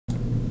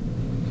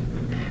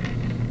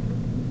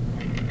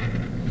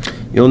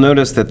You'll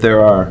notice that there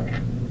are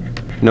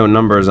no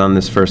numbers on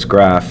this first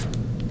graph.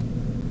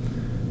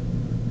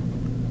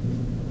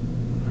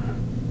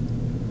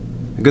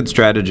 A good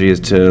strategy is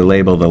to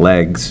label the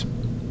legs.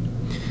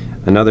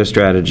 Another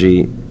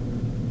strategy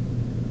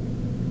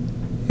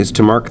is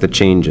to mark the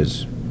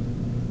changes.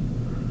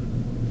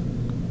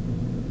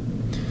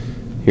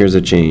 Here's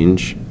a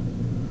change,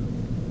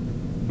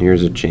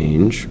 here's a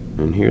change,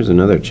 and here's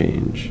another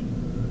change.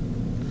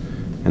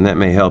 And that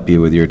may help you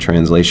with your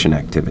translation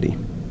activity.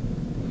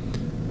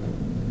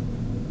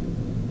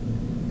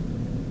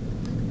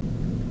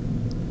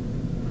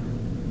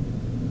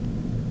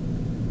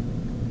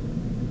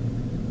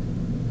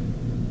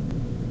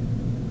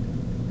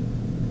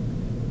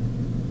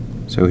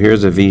 So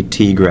here's a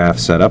VT graph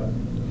setup.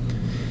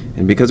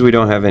 And because we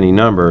don't have any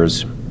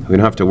numbers, we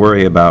don't have to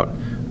worry about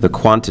the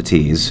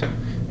quantities.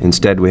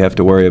 Instead, we have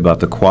to worry about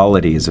the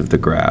qualities of the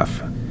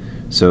graph.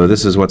 So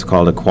this is what's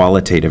called a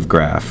qualitative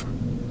graph.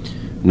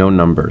 No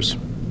numbers.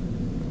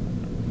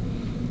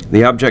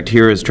 The object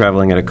here is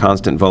traveling at a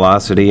constant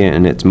velocity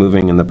and it's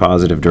moving in the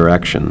positive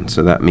direction.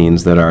 So that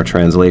means that our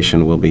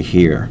translation will be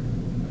here.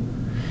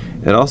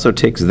 It also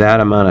takes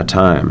that amount of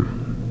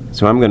time.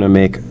 So I'm going to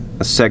make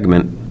a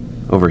segment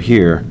over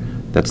here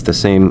that's the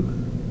same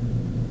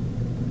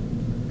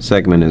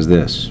segment as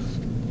this.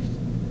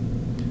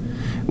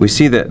 We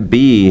see that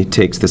B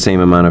takes the same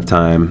amount of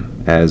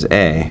time as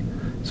A,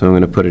 so I'm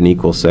going to put an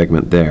equal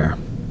segment there.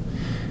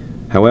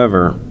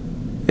 However,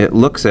 it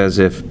looks as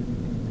if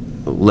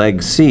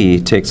leg C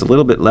takes a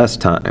little bit less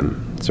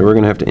time, so we're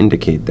going to have to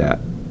indicate that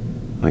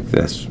like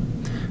this.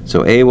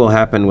 So A will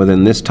happen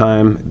within this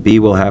time, B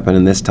will happen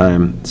in this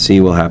time,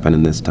 C will happen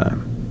in this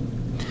time.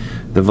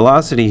 The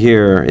velocity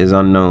here is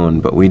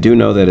unknown, but we do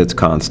know that it's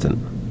constant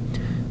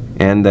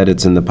and that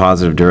it's in the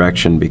positive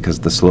direction because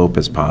the slope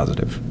is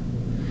positive.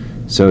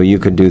 So you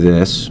could do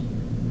this.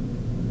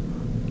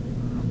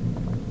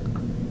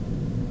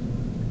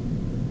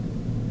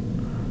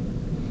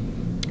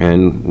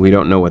 And we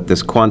don't know what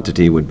this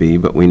quantity would be,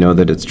 but we know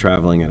that it's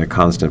traveling at a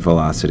constant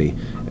velocity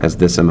as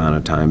this amount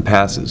of time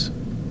passes.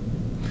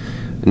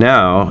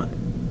 Now,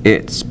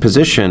 its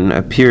position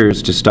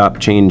appears to stop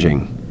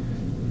changing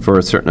for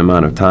a certain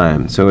amount of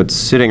time. So it's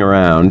sitting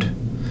around,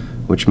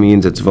 which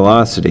means its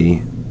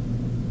velocity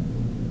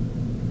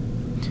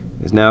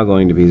is now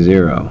going to be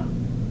 0.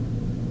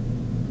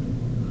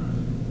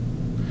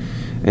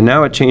 And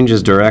now it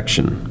changes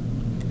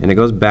direction, and it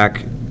goes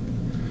back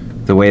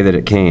the way that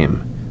it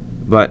came.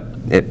 But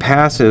it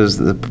passes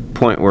the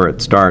point where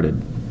it started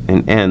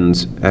and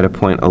ends at a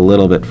point a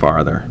little bit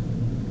farther.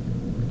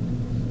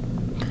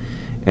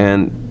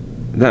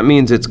 And that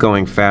means it's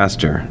going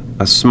faster.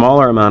 A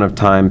smaller amount of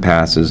time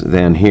passes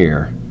than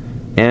here,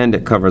 and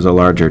it covers a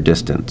larger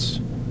distance.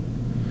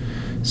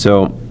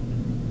 So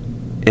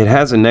it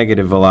has a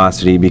negative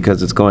velocity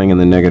because it's going in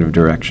the negative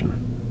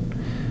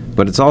direction.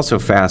 But it's also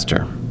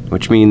faster,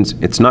 which means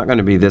it's not going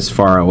to be this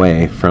far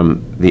away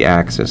from the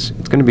axis.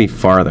 It's going to be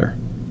farther.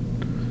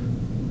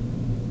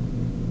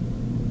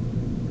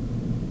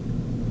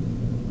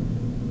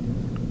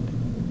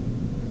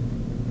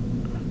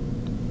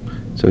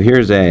 So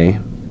here's A,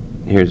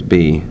 here's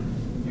B,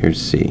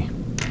 here's C.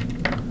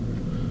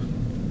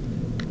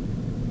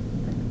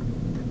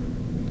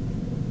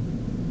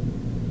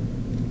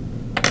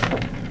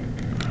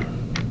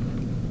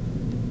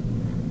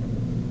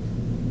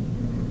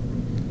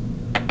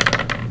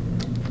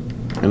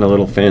 And a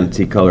little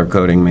fancy color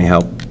coding may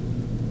help.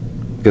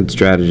 Good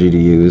strategy to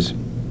use.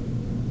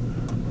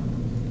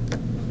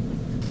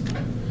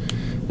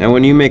 Now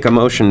when you make a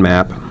motion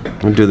map,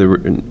 we'll do the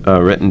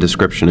written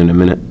description in a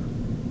minute.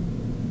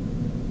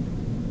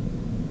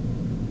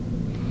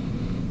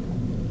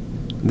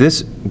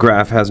 This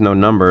graph has no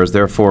numbers,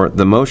 therefore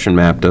the motion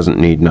map doesn't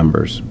need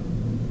numbers.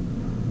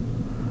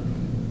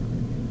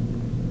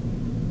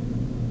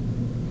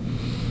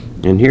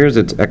 And here's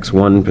its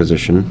x1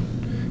 position,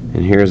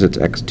 and here's its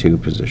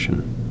x2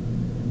 position.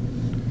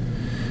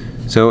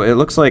 So it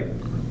looks like,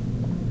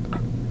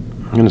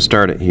 I'm going to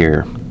start it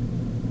here.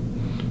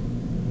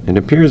 It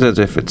appears as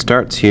if it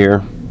starts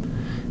here,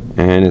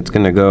 and it's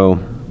going to go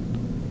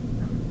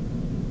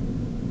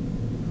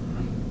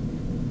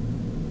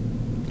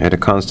at a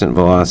constant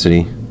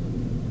velocity.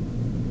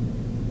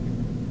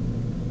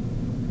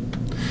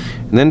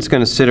 And then it's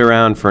going to sit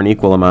around for an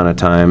equal amount of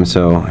time.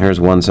 So here's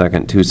 1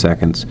 second, 2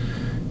 seconds,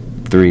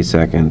 3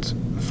 seconds,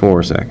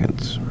 4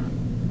 seconds.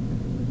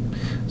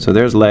 So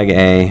there's leg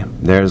A,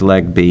 there's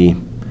leg B,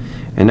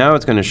 and now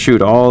it's going to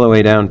shoot all the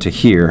way down to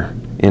here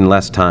in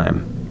less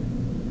time.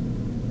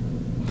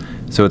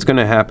 So it's going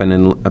to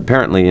happen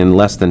apparently in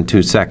less than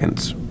 2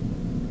 seconds.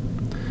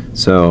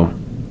 So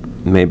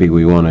maybe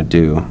we want to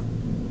do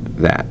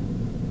that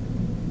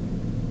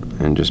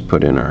and just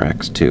put in our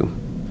x2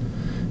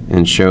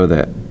 and show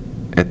that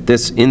at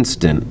this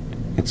instant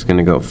it's going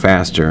to go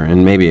faster,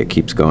 and maybe it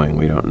keeps going,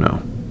 we don't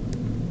know.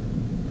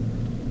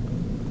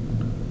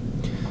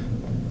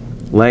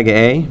 Leg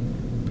A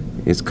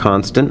is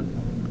constant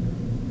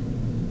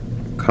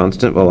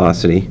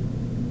velocity,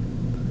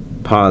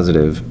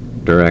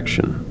 positive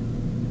direction.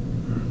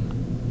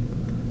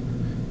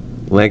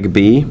 Leg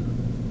B,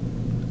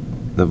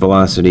 the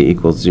velocity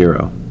equals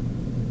 0.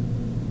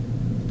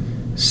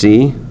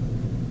 C,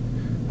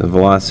 the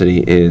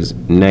velocity is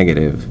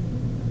negative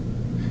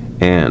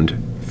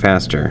and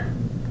faster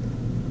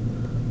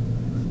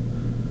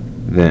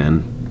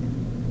than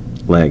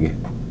leg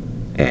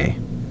A.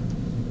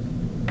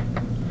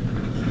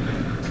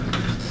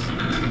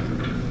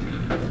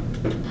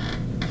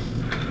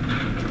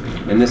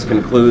 And this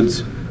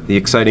concludes the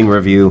exciting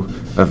review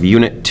of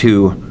Unit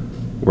 2,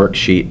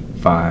 Worksheet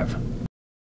 5.